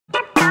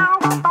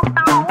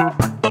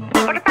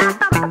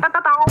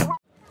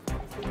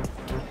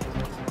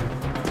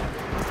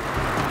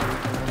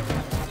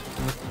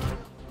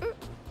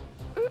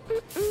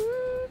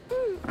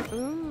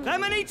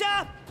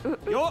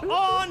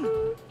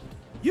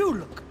You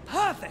look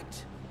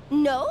perfect.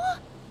 No,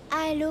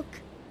 I look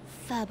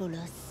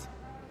fabulous.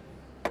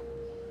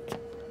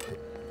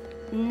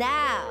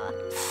 Now,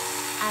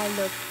 I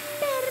look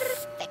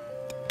perfect.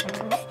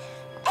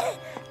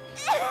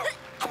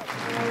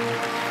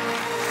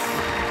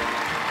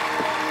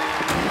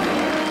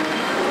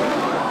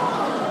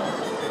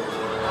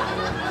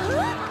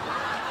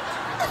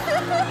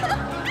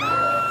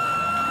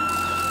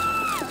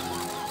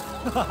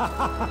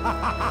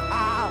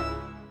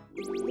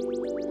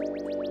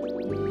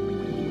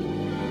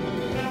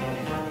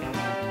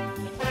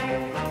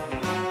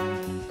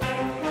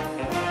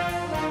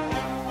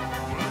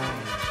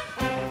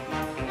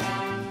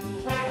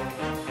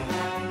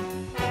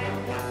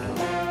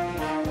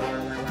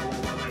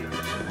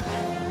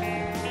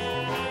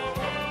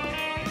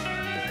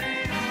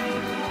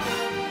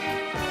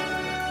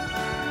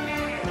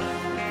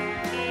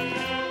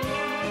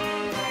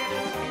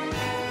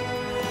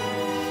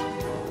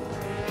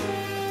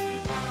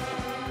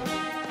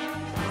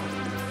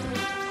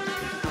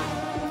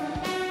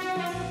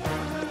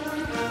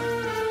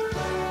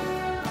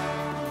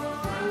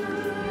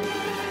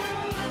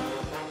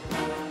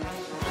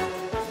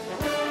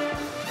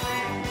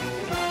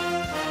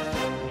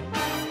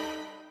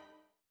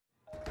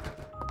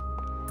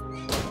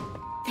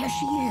 There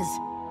she is.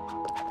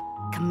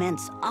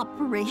 Commence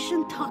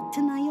Operation Talk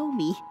to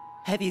Naomi.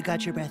 Have you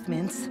got your breath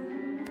mints?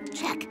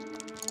 Check.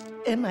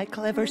 And my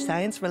clever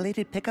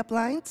science-related pickup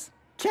lines?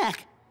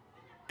 Check.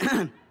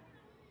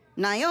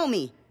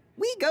 Naomi,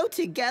 we go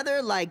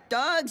together like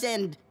dogs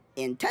and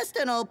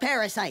intestinal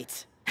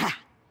parasites. Ha!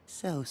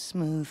 So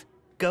smooth.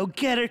 Go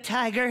get her,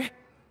 Tiger.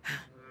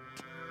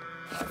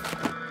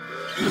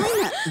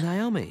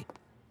 Naomi,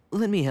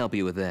 let me help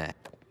you with that.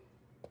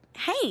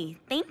 Hey,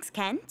 thanks,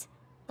 Kent.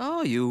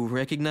 Oh, you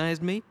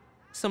recognized me?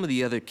 Some of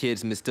the other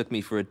kids mistook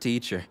me for a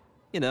teacher.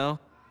 You know,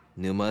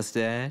 new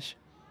mustache.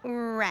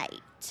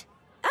 Right.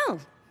 Oh,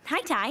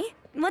 hi, Ty.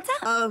 What's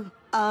up?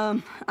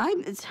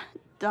 It's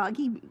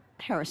doggy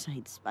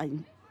parasites.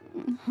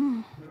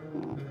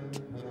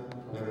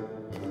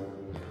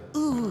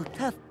 Ooh,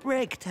 tough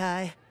break,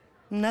 Ty.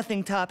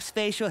 Nothing tops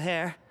facial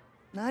hair.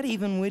 Not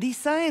even witty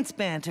science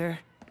banter.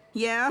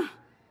 Yeah?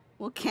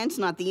 Well, Kent's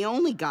not the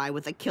only guy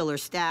with a killer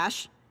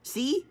stash.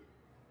 See?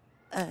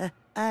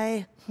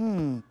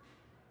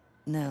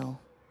 No.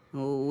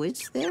 Oh,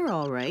 it's there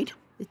all right.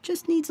 It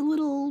just needs a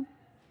little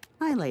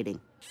highlighting.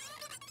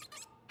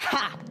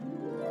 Ha!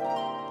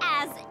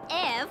 As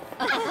if.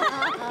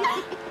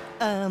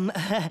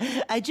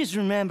 I just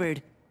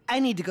remembered. I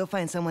need to go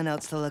find someone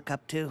else to look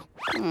up to.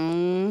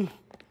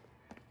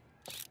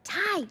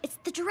 Ty, it's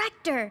the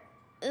director.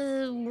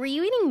 Were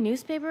you eating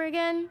newspaper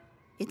again?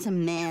 It's a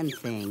man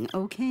thing,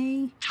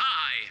 okay?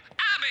 Ty,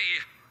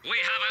 Abby, we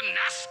have a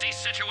nasty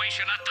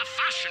situation at the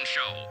fashion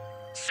show.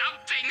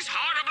 Something's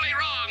horribly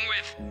wrong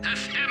with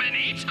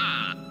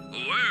Feminita,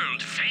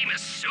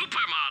 world-famous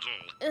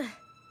supermodel.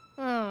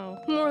 Oh,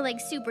 more like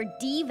super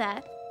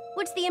diva.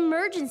 What's the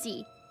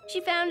emergency? She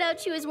found out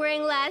she was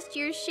wearing last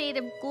year's shade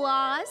of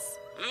gloss?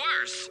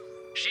 Worse,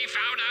 she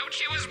found out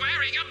she was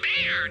wearing a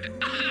beard.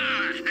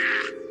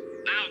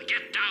 Now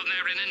get down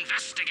there and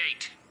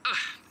investigate.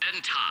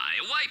 And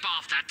Ty, wipe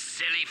off that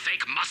silly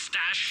fake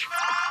mustache.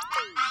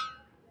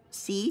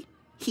 See?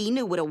 He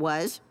knew what it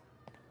was.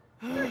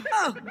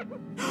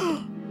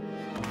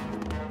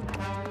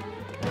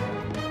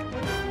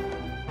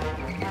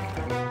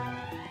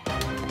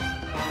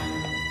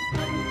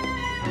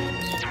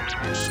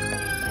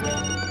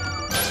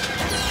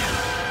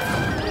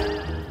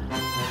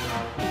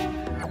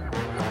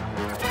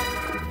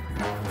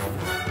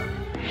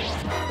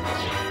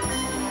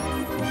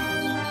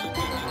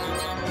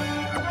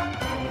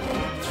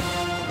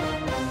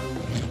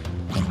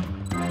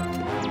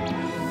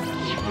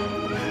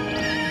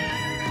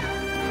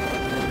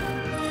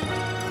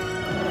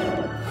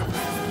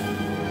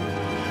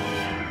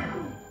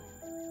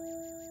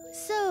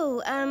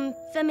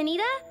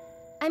 Feminita?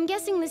 I'm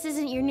guessing this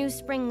isn't your new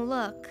spring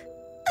look.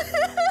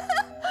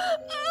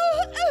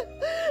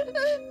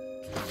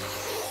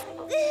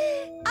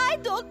 I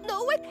don't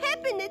know what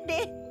happened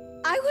today.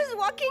 I was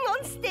walking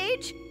on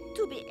stage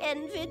to be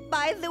envied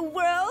by the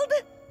world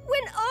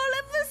when all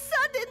of a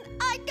sudden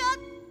I got...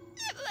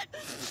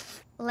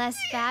 Less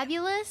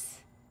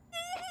fabulous?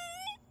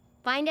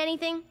 Find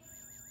anything?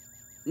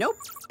 Nope,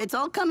 it's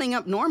all coming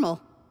up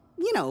normal.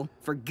 You know,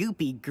 for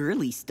goopy,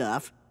 girly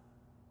stuff.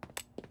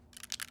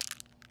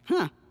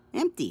 Huh,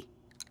 empty.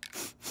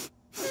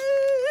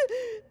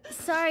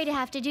 Sorry to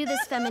have to do this,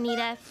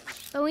 Feminita,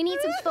 but we need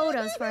some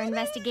photos for our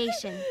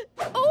investigation.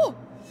 Oh!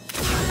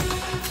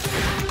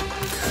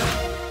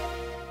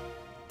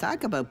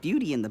 Talk about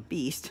Beauty and the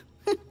Beast.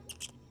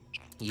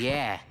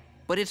 Yeah,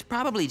 but it's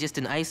probably just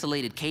an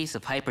isolated case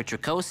of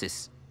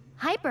hypertrichosis.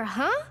 Hyper,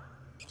 huh?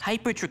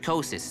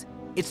 Hypertrichosis.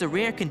 It's a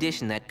rare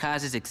condition that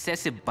causes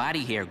excessive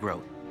body hair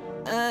growth.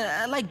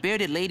 Like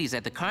bearded ladies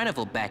at the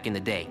carnival back in the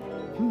day.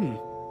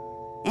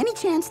 Any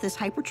chance this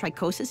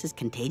hypertrichosis is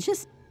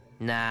contagious?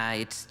 Nah,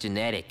 it's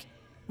genetic.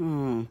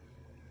 Oh,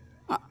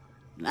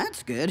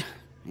 that's good.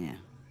 Yeah.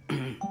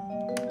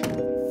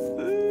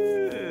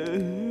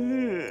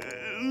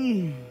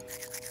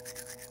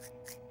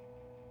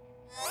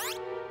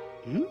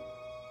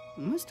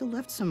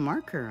 some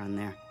marker on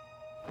there.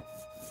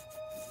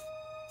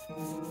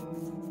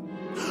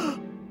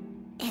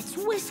 It's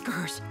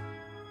Whiskers.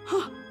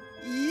 Huh.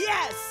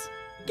 Yes!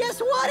 Guess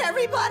what,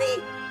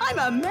 everybody? I'm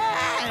a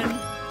man!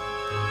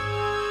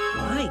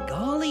 My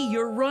golly,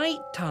 you're right,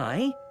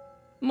 Ty.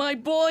 My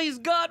boy's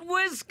got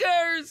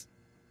whiskers!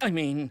 I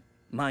mean,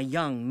 my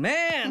young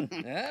man.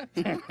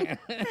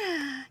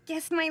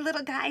 Guess my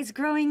little guy's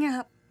growing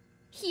up.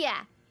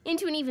 Yeah,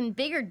 into an even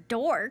bigger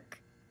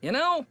dork. You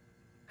know,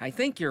 I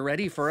think you're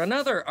ready for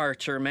another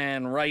Archer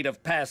Man rite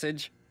of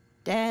passage.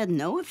 Dad,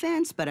 no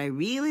offense, but I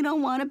really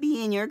don't want to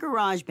be in your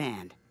garage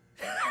band.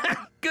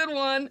 Good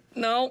one.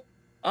 No,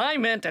 I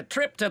meant a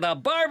trip to the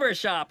barber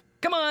shop.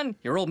 Come on,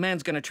 your old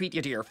man's gonna treat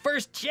you to your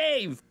first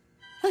shave.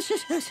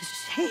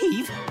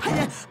 Shave?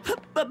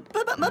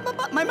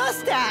 My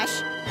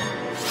mustache!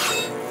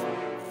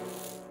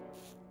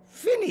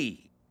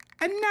 Finny,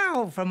 and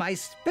now for my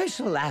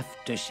special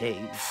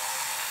aftershave.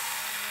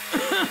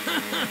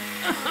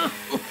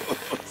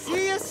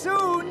 See you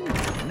soon.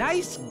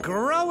 Nice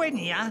growing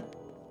ya.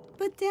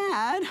 But,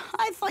 Dad,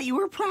 I thought you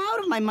were proud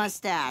of my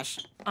mustache.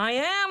 I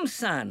am,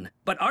 son.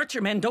 But Archer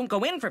men don't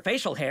go in for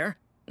facial hair.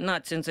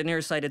 Not since a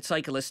nearsighted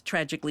cyclist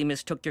tragically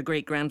mistook your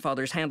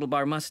great-grandfather's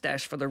handlebar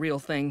mustache for the real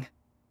thing.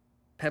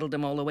 Pedaled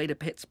him all the way to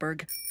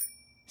Pittsburgh.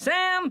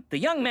 Sam, the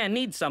young man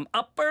needs some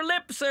upper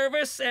lip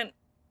service and...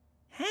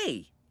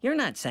 Hey, you're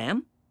not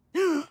Sam.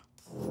 No.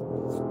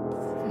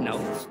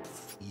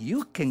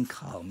 You can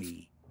call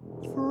me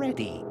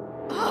Freddy.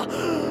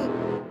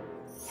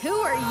 Who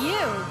are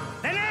you?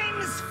 The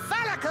name's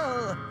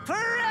Follicle!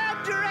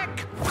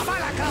 Frederick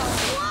Follicle!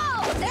 Whoa!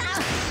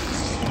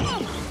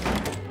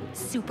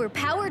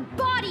 Super-powered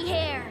body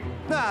hair!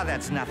 Ah,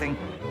 that's nothing.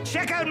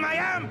 Check out my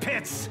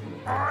armpits!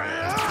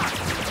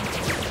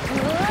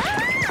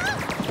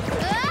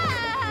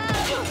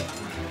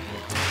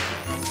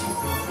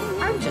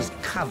 I'm just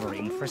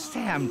covering for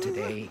Sam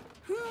today.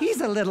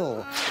 He's a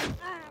little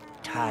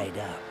tied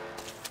up.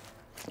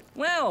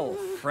 Well,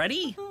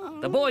 Freddy,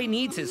 the boy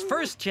needs his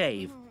first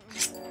shave.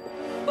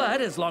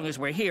 But as long as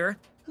we're here,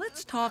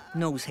 let's talk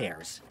nose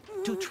hairs.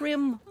 To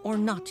trim or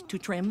not to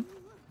trim?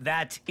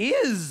 That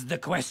is the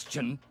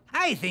question.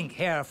 I think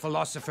hair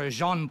philosopher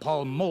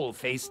Jean-Paul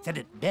Moleface said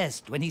it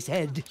best when he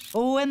said,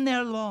 "Oh, when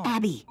they're long."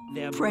 Abby,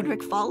 They're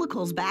Frederick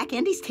Follicle's back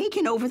and he's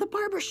taken over the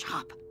barber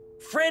shop.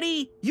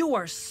 Freddy, you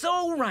are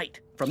so right.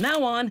 From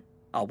now on,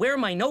 I'll wear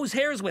my nose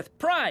hairs with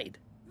pride.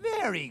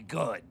 Very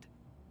good.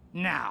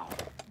 Now,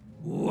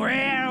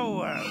 where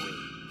were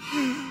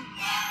we?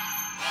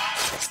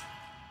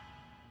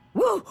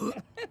 Whoa!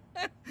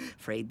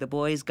 Afraid the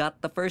boy's got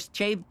the first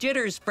shave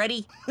jitters,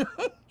 Freddy.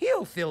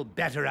 He'll feel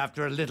better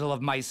after a little of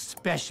my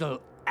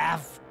special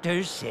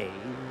aftershave.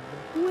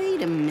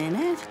 Wait a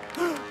minute.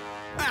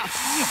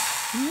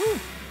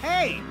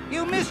 Hey,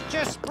 you missed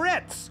your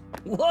spritz.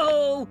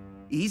 Whoa!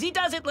 Easy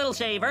does it, little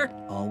shaver.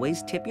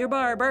 Always tip your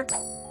barber.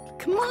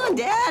 Come on,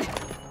 Dad.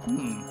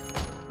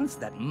 Once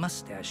that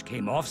mustache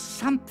came off,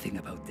 something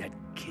about that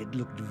kid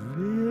looked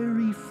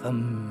very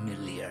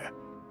familiar.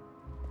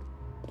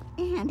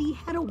 And he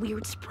had a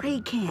weird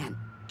spray can,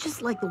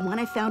 just like the one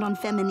I found on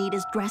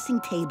Feminita's dressing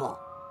table.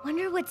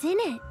 Wonder what's in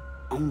it.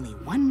 Only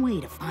one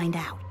way to find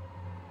out.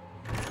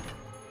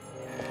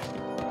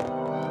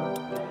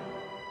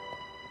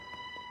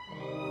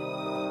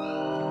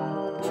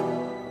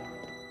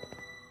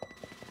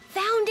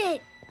 Found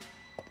it!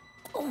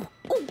 Oh,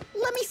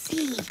 let me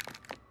see.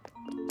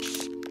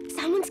 Shh,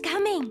 someone's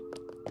coming.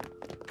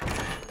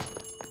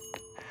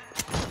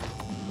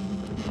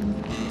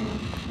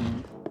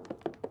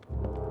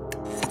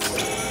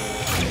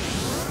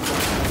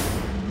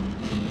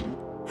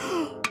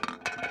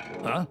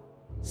 Huh?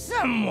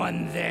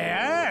 Someone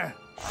there?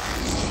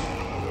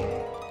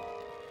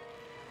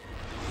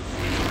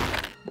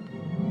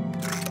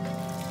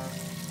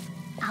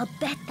 I'll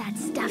bet that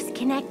stuff's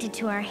connected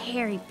to our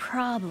hairy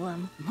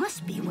problem.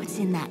 Must be what's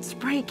in that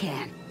spray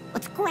can.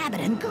 Let's grab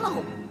it and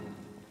go.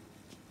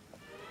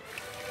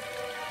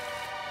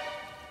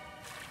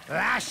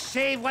 Last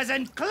shave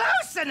wasn't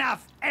close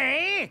enough,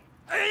 eh?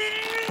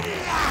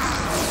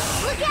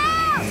 Look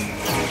out!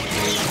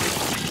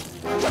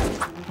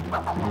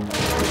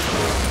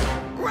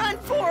 Run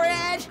for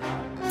it!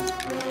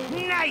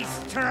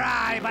 Nice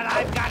try, but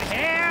I've got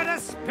hair to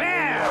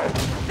spare.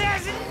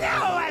 There's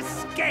no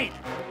escape.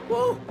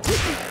 Whoa!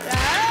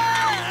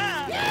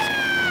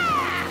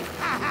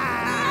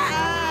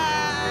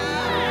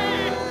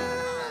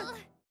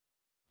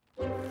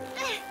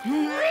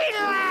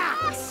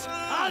 Relax!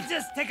 I'll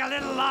just take a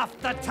little off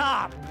the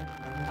top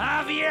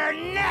of your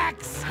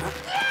necks.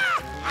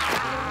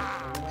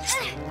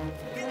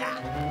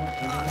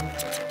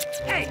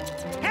 Hey,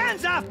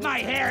 hands off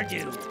my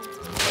hairdo.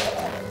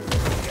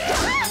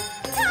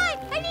 Ty,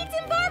 I need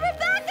some barber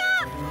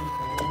backup!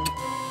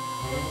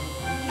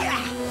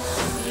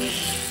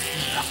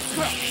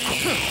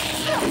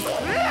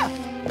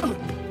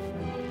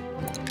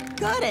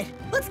 Got it.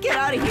 Let's get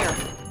out of here.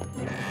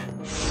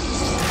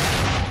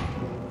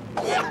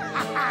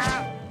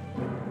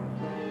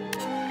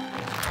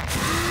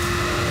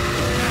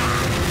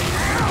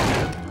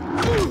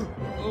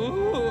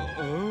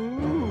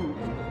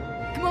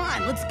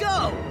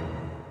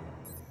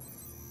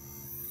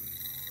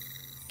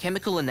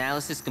 Chemical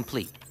analysis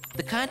complete.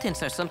 The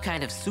contents are some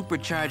kind of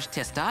supercharged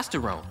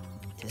testosterone.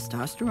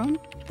 Testosterone?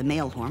 The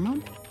male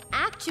hormone?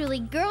 Actually,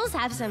 girls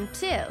have some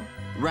too.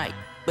 Right,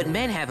 but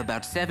men have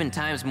about 7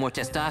 times more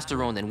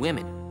testosterone than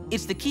women.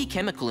 It's the key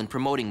chemical in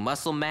promoting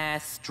muscle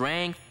mass,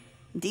 strength,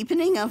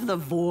 Deepening of the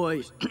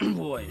voice.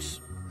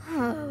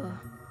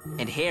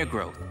 and hair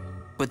growth.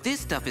 But this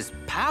stuff is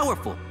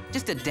powerful.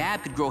 Just a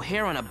dab could grow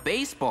hair on a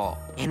baseball,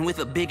 and with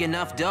a big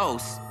enough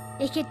dose.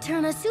 It could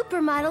turn a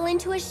supermodel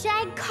into a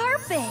shag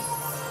carpet.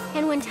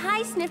 And when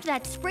Ty sniffed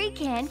that spray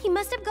can, he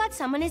must have got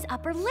some on his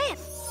upper lip.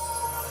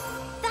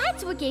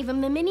 That's what gave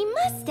him the mini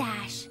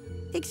mustache.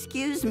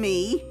 Excuse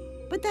me,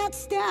 but that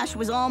stash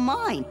was all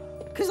mine,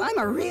 because I'm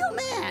a real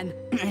man.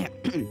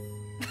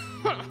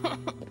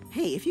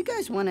 Hey, if you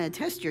guys want to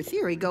test your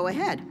theory, go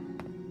ahead.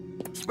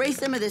 Spray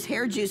some of this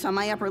hair juice on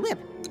my upper lip,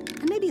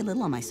 and maybe a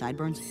little on my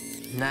sideburns.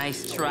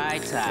 Nice try,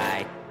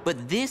 Ty.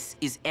 But this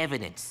is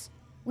evidence.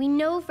 We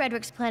know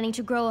Frederick's planning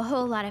to grow a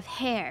whole lot of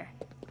hair.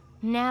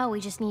 Now we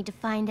just need to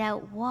find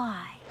out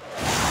why.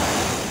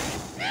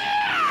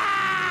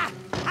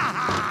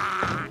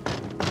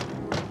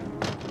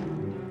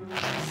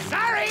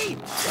 Sorry!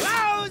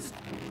 Closed!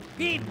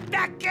 Be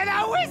back in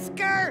a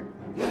whisker!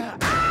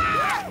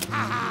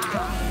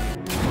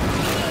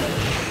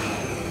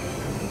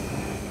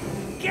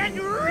 Get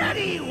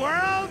ready,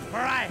 world, for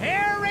a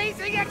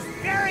hair-raising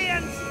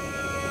experience!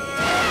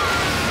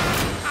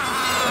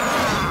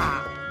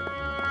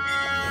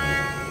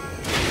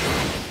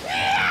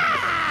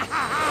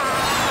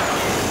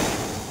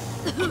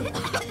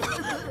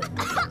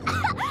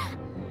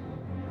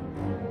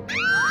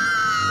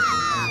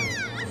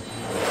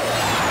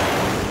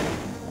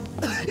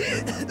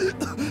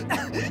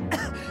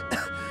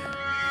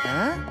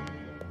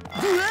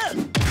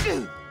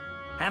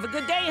 Have a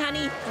good day,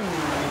 honey.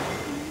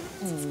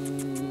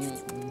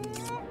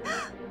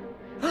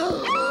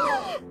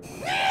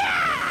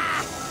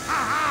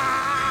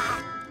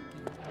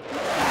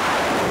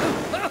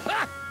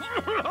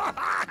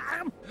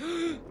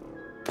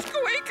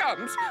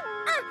 Squeakums!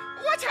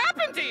 What's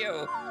happened to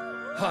you?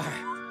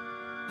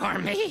 Or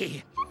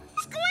me?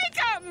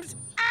 Squeakums!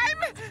 I'm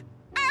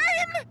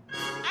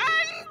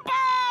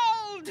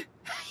unbald!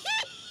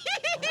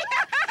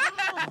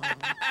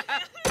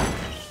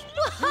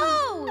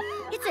 Whoa!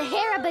 It's a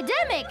hair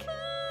epidemic!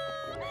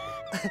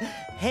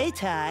 Hey,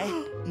 Ty.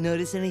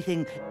 Notice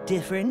anything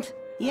different?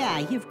 Yeah,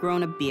 you've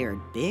grown a beard.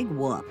 Big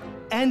whoop.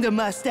 And a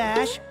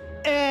mustache?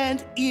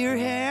 And ear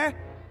hair?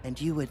 And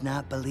you would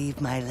not believe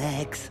my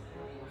legs.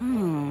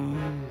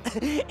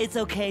 It's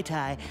okay,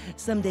 Ty.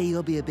 Someday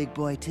you'll be a big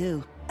boy,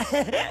 too.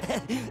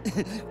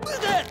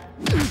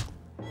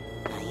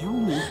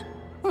 Naomi.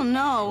 Oh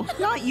no,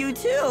 not you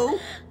too.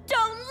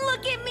 Don't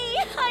look at me!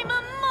 I'm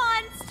a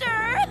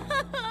monster!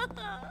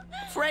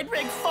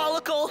 Frederick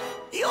Follicle,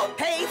 you'll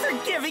pay for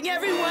giving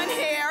everyone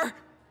hair.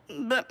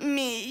 But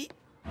me.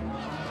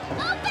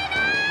 Open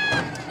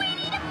up! We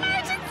need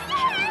emergency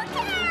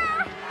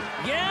healthcare!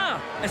 Yeah,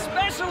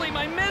 especially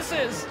my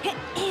missus.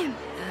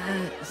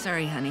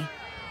 Sorry, honey.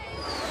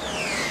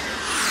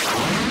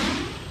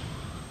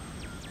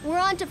 We're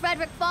on to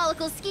Frederick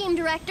Follicle's scheme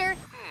director.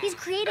 He's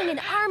creating an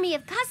army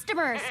of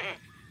customers.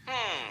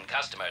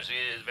 Customers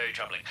is very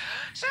troubling.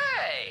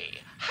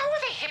 Say, how are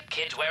the hip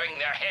kids wearing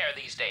their hair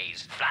these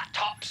days? Flat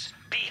tops,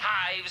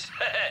 beehives,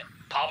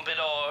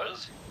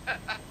 pompadours?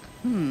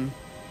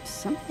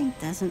 Something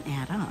doesn't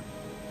add up.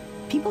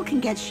 People can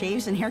get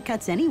shaves and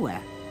haircuts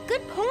anywhere.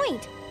 Good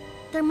point.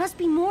 There must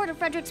be more to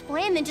Frederick's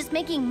plan than just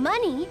making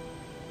money.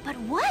 But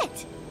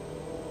what?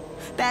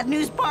 Bad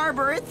news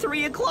barber at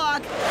 3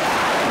 o'clock.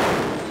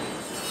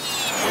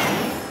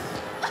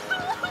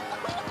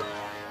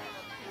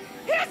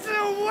 It's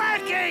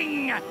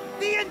working!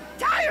 The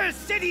entire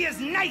city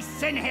is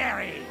nice and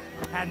hairy.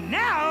 And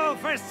now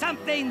for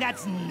something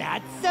that's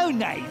not so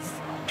nice.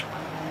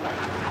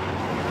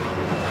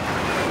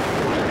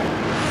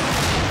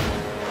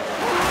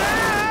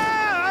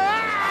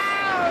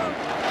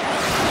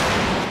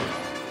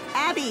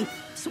 Abby,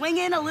 swing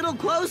in a little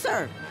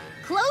closer.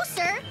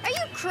 Closer? Are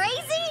you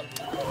crazy?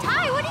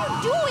 Ty, what are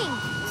you doing?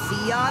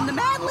 See ya on the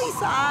manly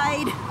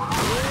side.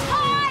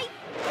 Ty!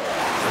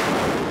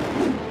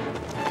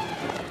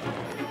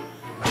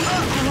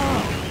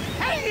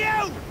 Hey,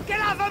 you! Get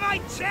off of my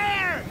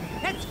chair!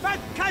 It's for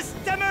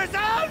customers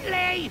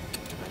only!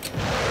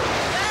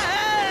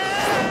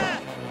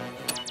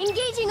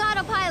 Engaging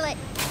autopilot.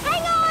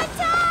 Hang on,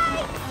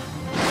 Ty!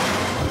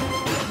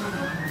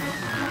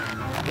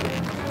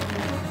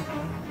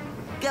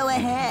 Go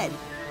ahead.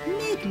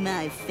 Make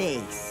my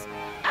face.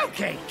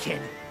 Okay,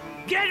 kid.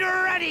 Get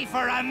ready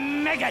for a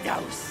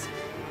megadose!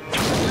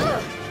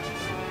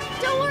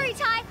 Don't worry,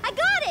 Ty. I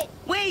got it!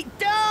 Wait,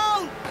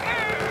 don't!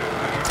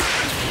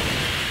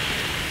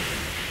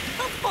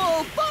 A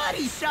full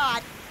body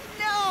shot!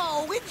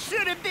 No, it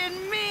should have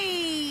been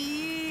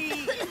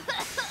me!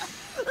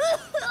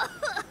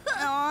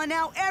 Oh,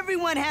 now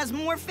everyone has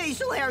more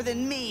facial hair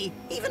than me,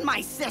 even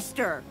my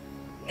sister.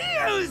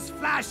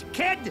 Newsflash,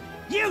 kid!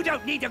 You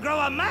don't need to grow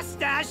a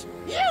mustache!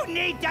 You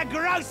need to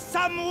grow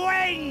some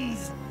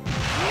wings!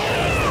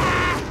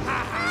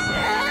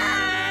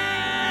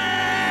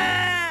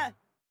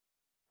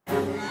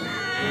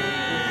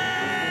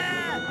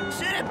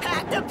 Should have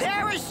packed a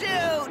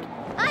parachute!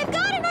 I've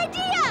got an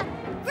idea!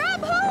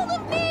 Grab hold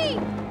of me!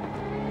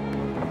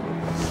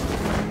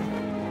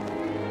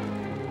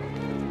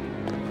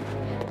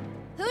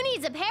 Who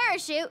needs a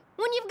parachute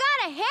when you've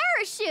got a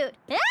parachute?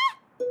 Huh?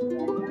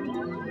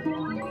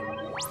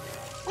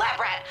 Lab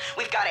rat,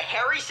 we've got a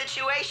hairy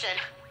situation.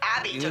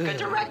 Abby took a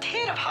direct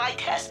hit of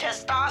high-test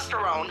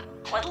testosterone.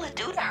 What'll it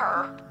do to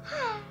her?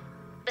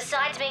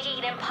 Besides making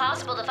it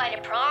impossible to find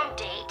a prom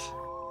date.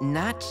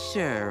 Not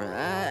sure.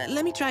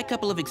 Let me try a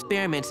couple of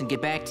experiments and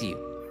get back to you.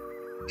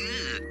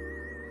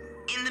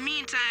 In the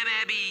meantime,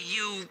 Abby,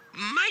 you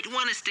might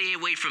want to stay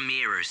away from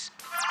mirrors.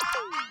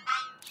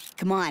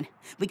 Come on,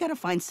 we gotta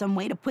find some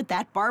way to put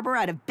that barber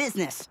out of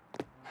business.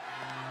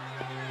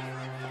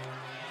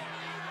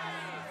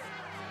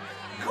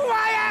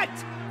 Quiet!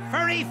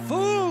 Furry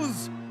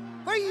fools!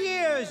 For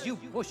years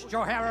you've pushed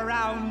your hair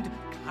around,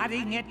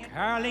 cutting it,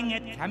 curling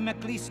it,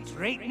 chemically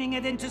straightening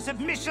it into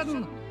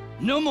submission.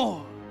 No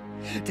more.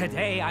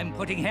 Today I'm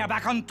putting hair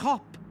back on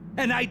top.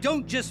 And I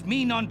don't just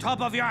mean on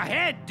top of your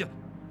head.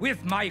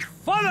 With my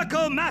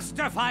Follicle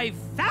Master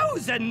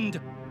 5000,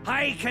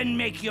 I can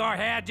make your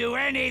hair do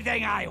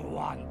anything I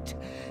want.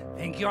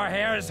 Think your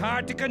hair is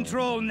hard to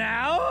control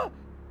now?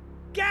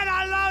 Get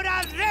a load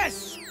of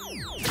this!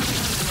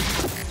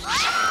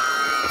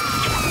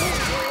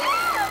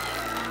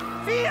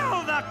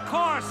 Feel the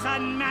coarse,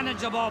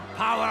 unmanageable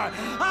power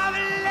of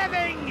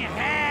living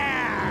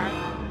hair!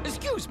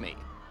 Excuse me.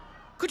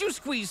 Could you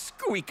squeeze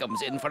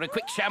Squeakums in for a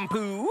quick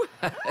shampoo?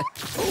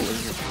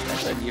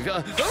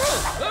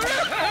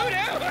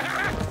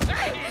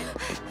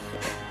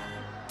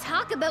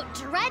 Talk about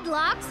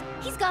dreadlocks.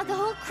 He's got the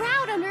whole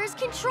crowd under his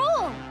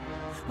control.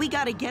 We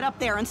gotta get up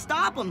there and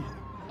stop him.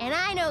 And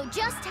I know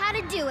just how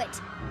to do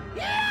it.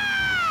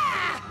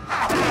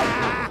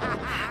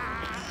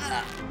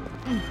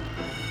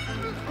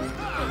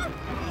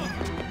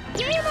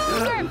 Game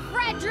over,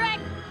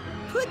 Frederick!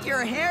 Put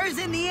your hairs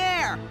in the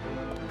air.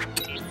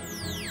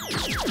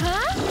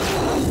 Huh?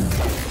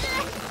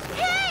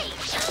 Hey!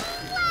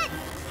 Let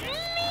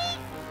me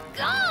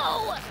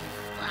go!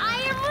 I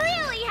am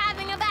really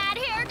having a bad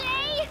hair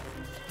day.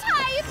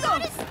 I've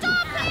got to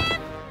stop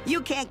him!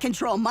 You can't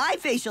control my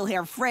facial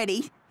hair,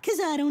 Freddy, 'cause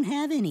I don't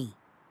have any.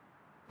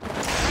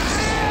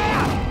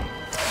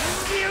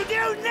 You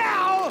do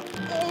now!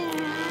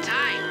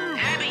 Ty,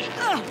 Abby,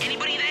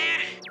 anybody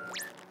there?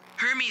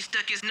 Hermes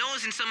stuck his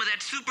nose in some of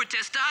that super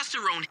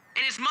testosterone,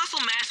 and his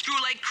muscle mass grew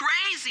like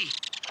crazy.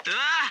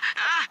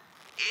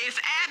 If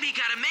Abby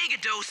got a mega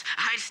dose,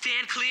 I'd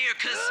stand clear,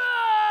 'cause...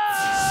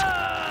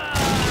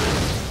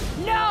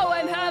 Now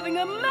I'm having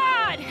a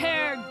mad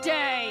hair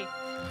day!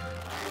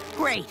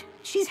 Great.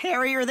 She's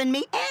hairier than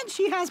me, and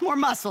she has more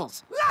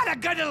muscles. Lot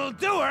of good it'll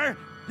do her!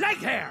 Leg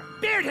hair,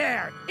 beard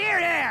hair, ear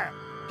hair!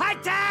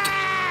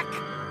 Attack!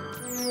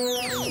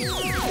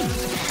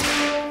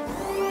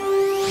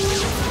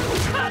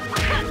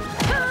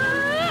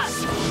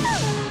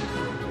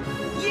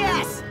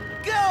 Yes!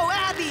 Go,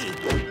 Abby!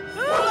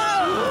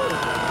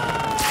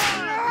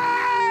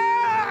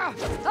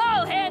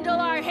 I'll handle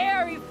our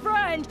hairy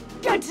friend!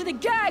 Get to the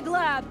gag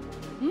lab!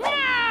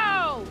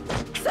 Now!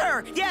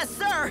 Sir! Yes,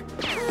 sir!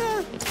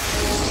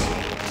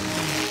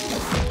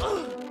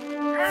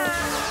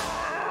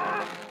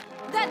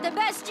 That the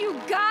best you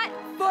got,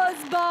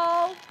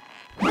 fuzzball?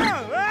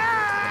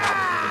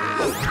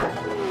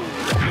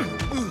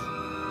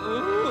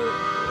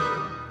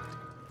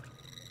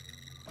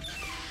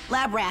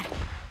 Lab rat,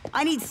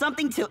 I need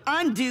something to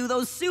undo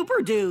those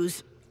super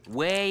do's.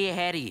 Way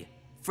ahead of you.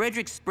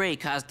 Frederick's spray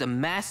caused a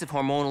massive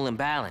hormonal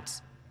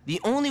imbalance. The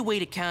only way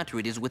to counter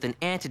it is with an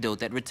antidote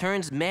that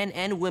returns men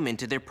and women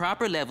to their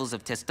proper levels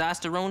of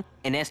testosterone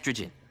and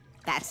estrogen.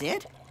 That's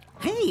it?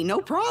 Hey, no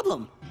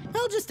problem.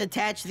 I'll just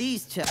attach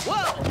these to...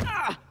 Whoa!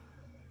 Ah!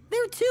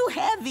 They're too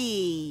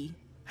heavy.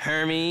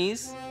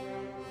 Hermes?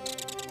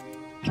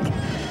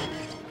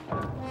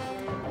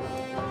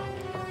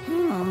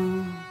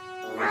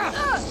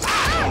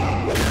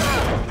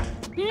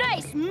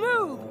 Nice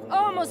move!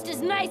 Almost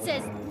as nice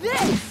as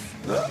this!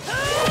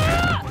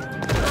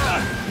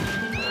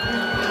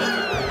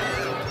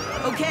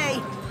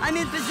 Okay, I'm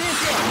in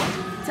position.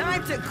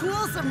 Time to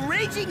cool some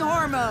raging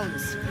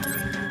hormones.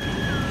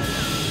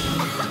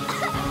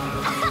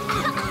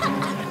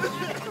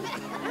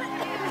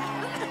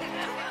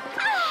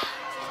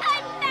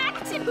 I'm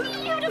back to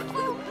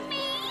beautiful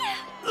me!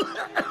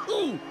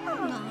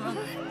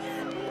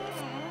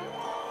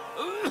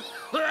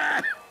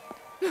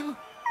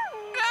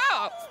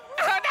 No!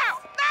 No,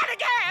 not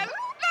again!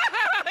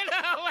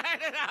 No, where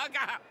did I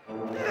go?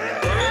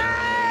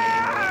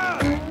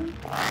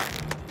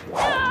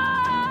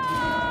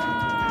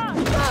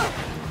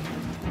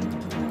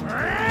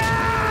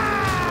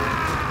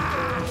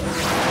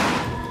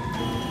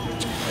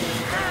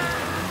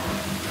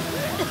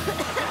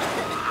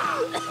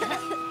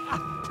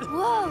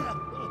 Whoa,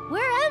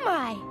 where am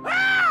I?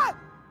 Ah!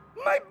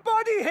 My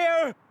body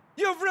hair!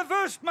 You've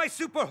reversed my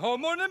super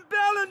hormone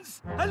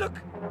imbalance! I look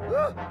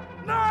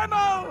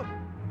normal!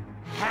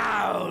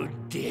 How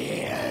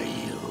dare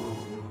you!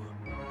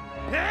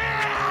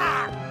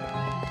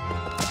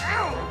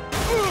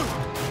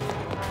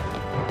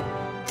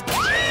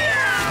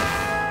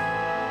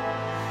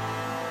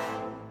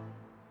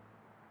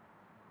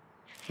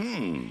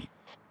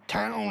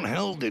 Town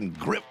held in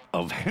grip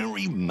of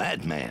hairy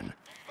madman.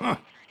 Huh.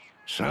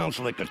 Sounds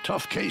like a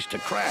tough case to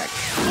crack.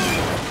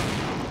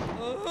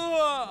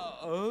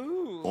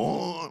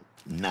 Or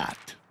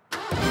not.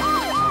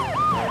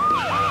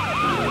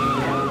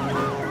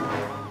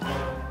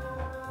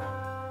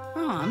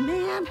 Aw,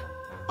 man.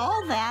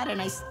 All that,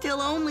 and I still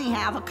only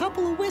have a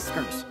couple of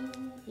whiskers.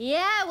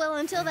 Yeah, well,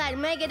 until that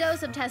mega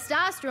dose of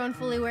testosterone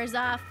fully wears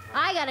off,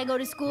 I gotta go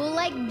to school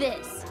like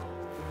this.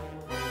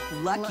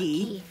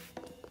 Lucky.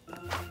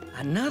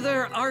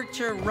 Another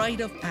Archer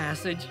rite of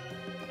passage.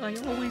 I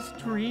always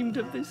dreamed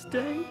of this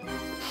day.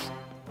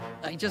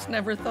 I just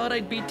never thought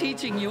I'd be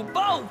teaching you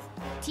both.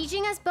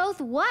 Teaching us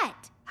both what?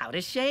 How to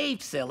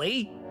shave,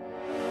 silly.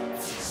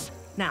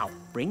 Now,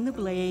 bring the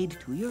blade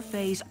to your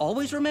face,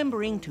 always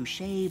remembering to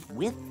shave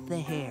with the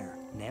hair,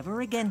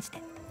 never against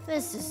it.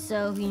 This is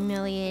so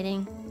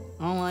humiliating.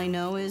 All I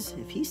know is,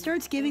 if he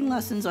starts giving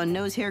lessons on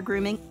nose hair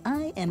grooming,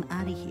 I am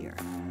out of here.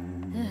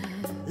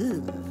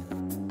 Ugh.